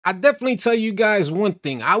I definitely tell you guys one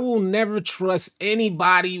thing. I will never trust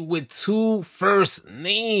anybody with two first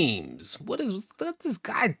names. What this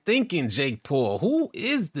guy thinking, Jake Paul? Who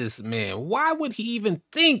is this man? Why would he even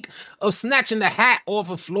think of snatching the hat off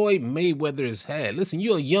of Floyd Mayweather's head? Listen,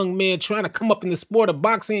 you're a young man trying to come up in the sport of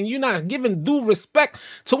boxing and you're not giving due respect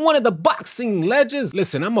to one of the boxing legends.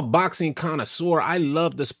 Listen, I'm a boxing connoisseur. I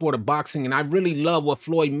love the sport of boxing and I really love what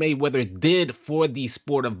Floyd Mayweather did for the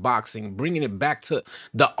sport of boxing, bringing it back to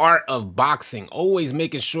the art of boxing, always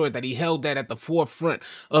making sure that he held that at the forefront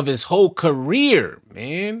of his whole career,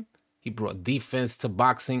 man. He brought defense to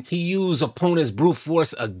boxing. He used opponents' brute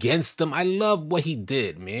force against them. I love what he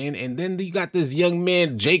did, man. And then you got this young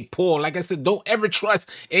man, Jake Paul. Like I said, don't ever trust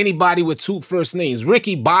anybody with two first names.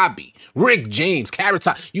 Ricky Bobby, Rick James, Carrot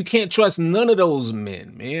Top. You can't trust none of those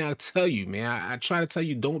men, man. I tell you, man. I try to tell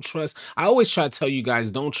you, don't trust. I always try to tell you guys,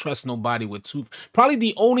 don't trust nobody with two. Probably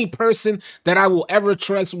the only person that I will ever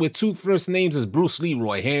trust with two first names is Bruce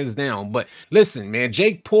Leroy, hands down. But listen, man,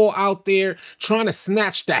 Jake Paul out there trying to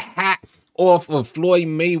snatch the hat off of Floyd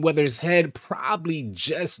Mayweather's head probably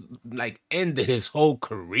just like ended his whole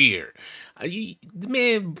career.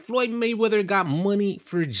 Man, Floyd Mayweather got money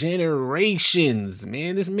for generations,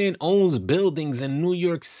 man. This man owns buildings in New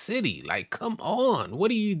York City. Like, come on. What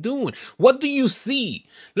are you doing? What do you see?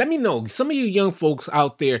 Let me know. Some of you young folks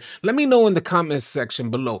out there, let me know in the comments section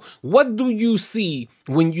below. What do you see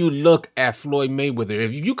when you look at Floyd Mayweather?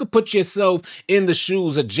 If you could put yourself in the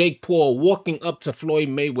shoes of Jake Paul walking up to Floyd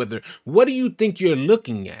Mayweather, what do you think you're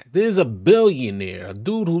looking at? There's a billionaire, a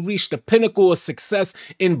dude who reached the pinnacle of success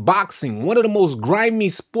in boxing, one of the most grimy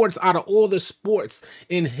sports out of all the sports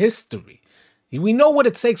in history. We know what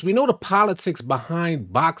it takes. We know the politics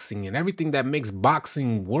behind boxing and everything that makes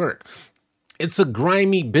boxing work. It's a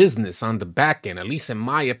grimy business on the back end, at least in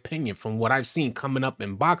my opinion, from what I've seen coming up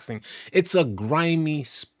in boxing. It's a grimy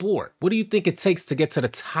sport. What do you think it takes to get to the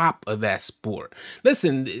top of that sport?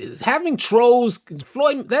 Listen, having trolls,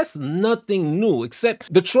 Floyd, that's nothing new,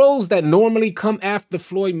 except the trolls that normally come after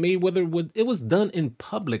Floyd Mayweather, it was done in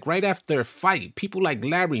public right after a fight. People like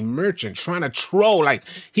Larry Merchant trying to troll, like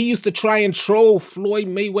he used to try and troll Floyd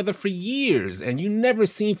Mayweather for years, and you never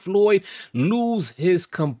seen Floyd lose his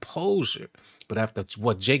composure. But after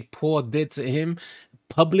what Jake Paul did to him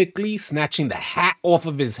publicly, snatching the hat off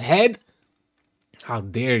of his head, how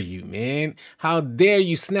dare you, man? How dare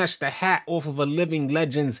you snatch the hat off of a living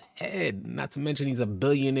legend's head? Not to mention he's a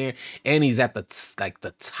billionaire and he's at the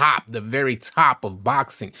top, the very top of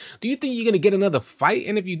boxing. Do you think you're going to get another fight?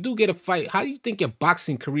 And if you do get a fight, how do you think your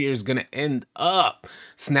boxing career is going to end up?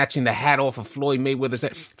 Snatching the hat off of Floyd Mayweather's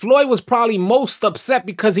head. Floyd was probably most upset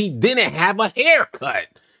because he didn't have a haircut.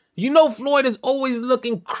 You know, Floyd is always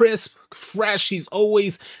looking crisp, fresh. He's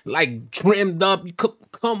always like trimmed up.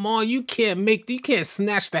 Come on, you can't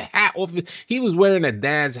snatch the hat off. He was wearing a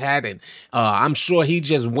dad's hat, and I'm sure he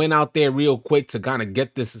just went out there real quick to kind of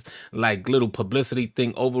get this like little publicity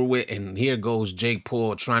thing over with. And here goes Jake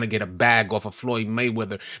Paul trying to get a bag off of Floyd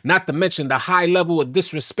Mayweather. Not to mention the high level of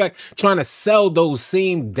disrespect, trying to sell those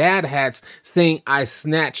same dad hats, saying I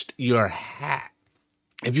snatched your hat.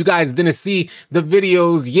 If you guys didn't see the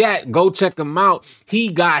videos yet, go check them out. He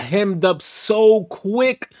got hemmed up so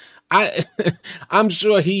quick. I'm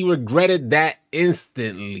sure he regretted that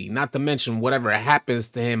instantly. Not to mention whatever happens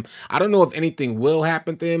to him. I don't know if anything will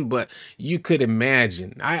happen to him, but you could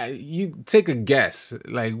imagine. You take a guess.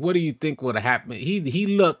 Like, what do you think would have happened? He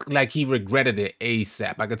looked like he regretted it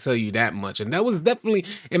ASAP. I can tell you that much. And that was definitely,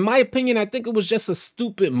 in my opinion, I think it was just a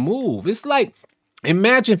stupid move. It's like,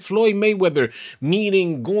 imagine Floyd Mayweather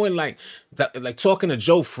going like talking to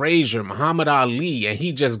Joe Frazier, Muhammad Ali, and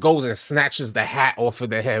he just goes and snatches the hat off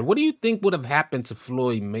of the head. What do you think would have happened to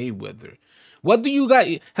Floyd Mayweather? What do you got?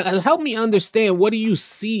 Help me understand. What do you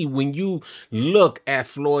see when you look at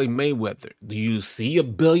Floyd Mayweather? Do you see a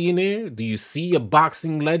billionaire? Do you see a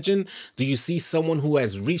boxing legend? Do you see someone who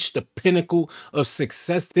has reached the pinnacle of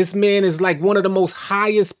success? This man is like one of the most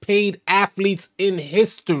highest paid athletes in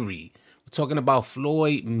history. Talking about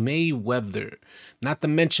Floyd Mayweather, not to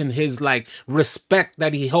mention his like respect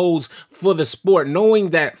that he holds for the sport,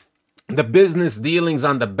 knowing that the business dealings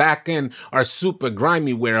on the back end are super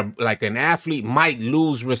grimy, where like an athlete might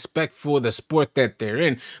lose respect for the sport that they're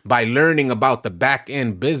in by learning about the back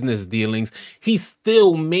end business dealings. He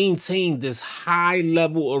still maintained this high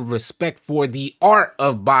level of respect for the art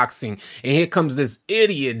of boxing. And here comes this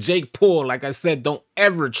idiot, Jake Paul. Like I said, don't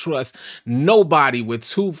ever trust nobody with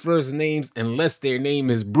two first names unless their name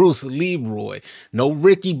is Bruce Leroy. No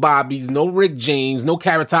Ricky Bobbies, no Rick James, no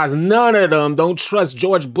Caritas, none of them. Don't trust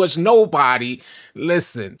George Bush, nobody.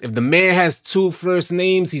 Listen, if the man has two first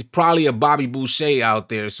names, he's probably a Bobby Boucher out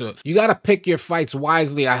there. So you got to pick your fights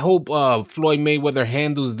wisely. I hope Floyd Mayweather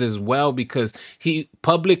handles this well, because he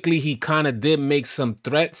publicly, he kind of did make some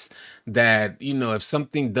threats that, you know, if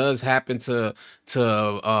something does happen to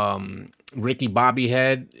Ricky Bobby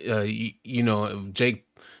Head, you know, if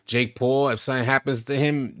Jake Paul, if something happens to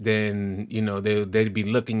him, then, you know, they'd be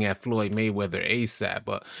looking at Floyd Mayweather ASAP.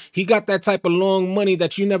 But he got that type of long money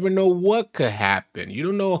that you never know what could happen. You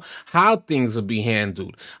don't know how things will be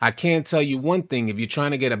handled. I can tell you one thing. If you're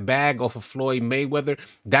trying to get a bag off of Floyd Mayweather,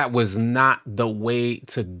 that was not the way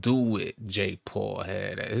to do it, Jake Paul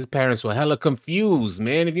had. His parents were hella confused,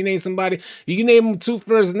 man. If you name somebody, you can name them two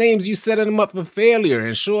first names, you setting them up for failure.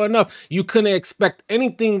 And sure enough, you couldn't expect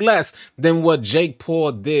anything less than what Jake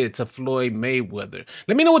Paul did to Floyd Mayweather.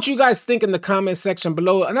 Let me know what you guys think in the comment section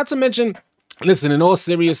below. And not to mention, listen, in all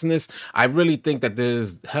seriousness, I really think that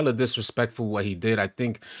there's hella disrespectful what he did. I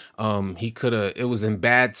think he could have, it was in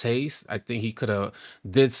bad taste. I think he could have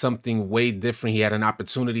did something way different. He had an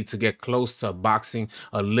opportunity to get close to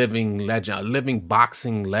a living legend, a living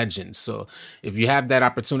boxing legend. So if you have that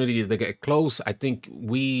opportunity to get close, I think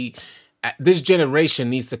this generation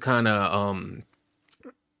needs to kind of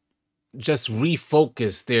just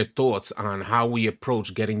refocus their thoughts on how we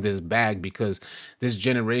approach getting this bag, because this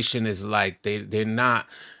generation is like, they're not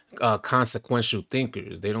consequential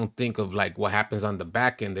thinkers. They don't think of like what happens on the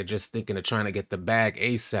back end. They're just thinking of trying to get the bag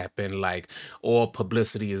ASAP, and like all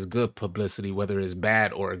publicity is good publicity, whether it's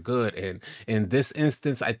bad or good. And in this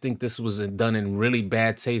instance, I think this was done in really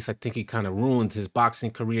bad taste. I think he kind of ruined his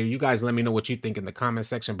boxing career. You guys let me know what you think in the comment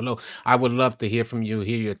section below. I would love to hear from you,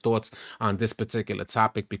 hear your thoughts on this particular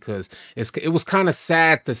topic, because it was kind of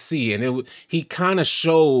sad to see, and he kind of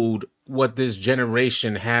showed what this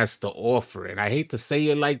generation has to offer. And I hate to say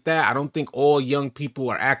it like that. I don't think all young people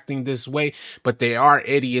are acting this way, but there are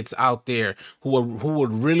idiots out there who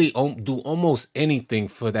would really do almost anything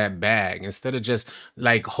for that bag, instead of just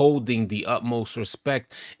like holding the utmost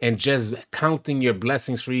respect and just counting your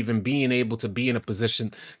blessings for even being able to be in a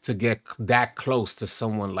position to get that close to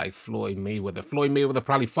someone like Floyd Mayweather. Floyd Mayweather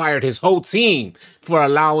probably fired his whole team for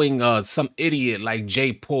allowing some idiot like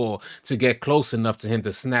Jake Paul to get close enough to him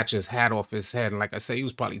to snatch his hat off his head. And like I said, he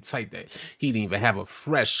was probably tight that he didn't even have a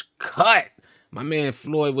fresh cut. My man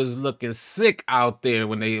Floyd was looking sick out there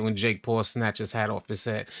when Jake Paul snatched his hat off his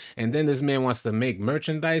head. And then this man wants to make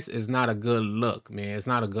merchandise. Is not a good look, man. It's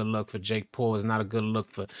not a good look for Jake Paul. It's not a good look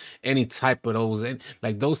for any type of those,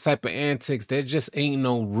 like those type of antics. There just ain't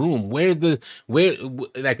no room. Where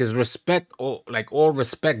like is respect, or like all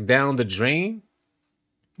respect down the drain?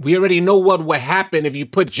 We already know what would happen if you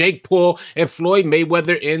put Jake Paul and Floyd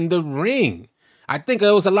Mayweather in the ring. I think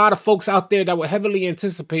there was a lot of folks out there that were heavily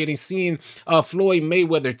anticipating seeing Floyd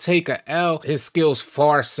Mayweather take a L. His skills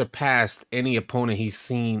far surpassed any opponent he's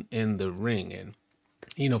seen in the ring. And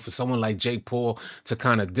you know, for someone like Jake Paul to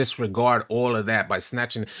kind of disregard all of that by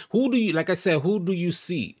snatching, like I said, who do you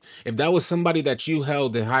see? If that was somebody that you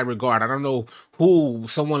held in high regard, I don't know who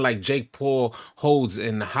someone like Jake Paul holds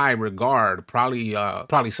in high regard.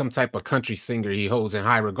 Probably some type of country singer he holds in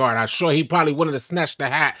high regard. I'm sure he probably wanted to snatch the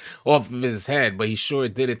hat off of his head, but he sure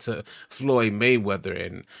did it to Floyd Mayweather.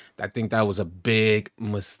 And I think that was a big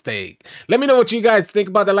mistake. Let me know what you guys think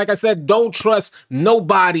about that. Like I said, don't trust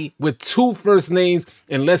nobody with two first names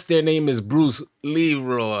unless their name is Bruce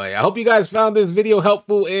Leroy. I hope you guys found this video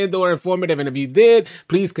helpful and or informative. And if you did,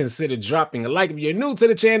 please consider dropping a like. If you're new to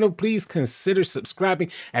the channel, please consider subscribing,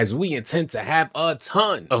 as we intend to have a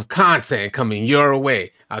ton of content coming your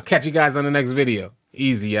way. I'll catch you guys on the next video.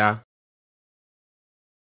 Easy, y'all.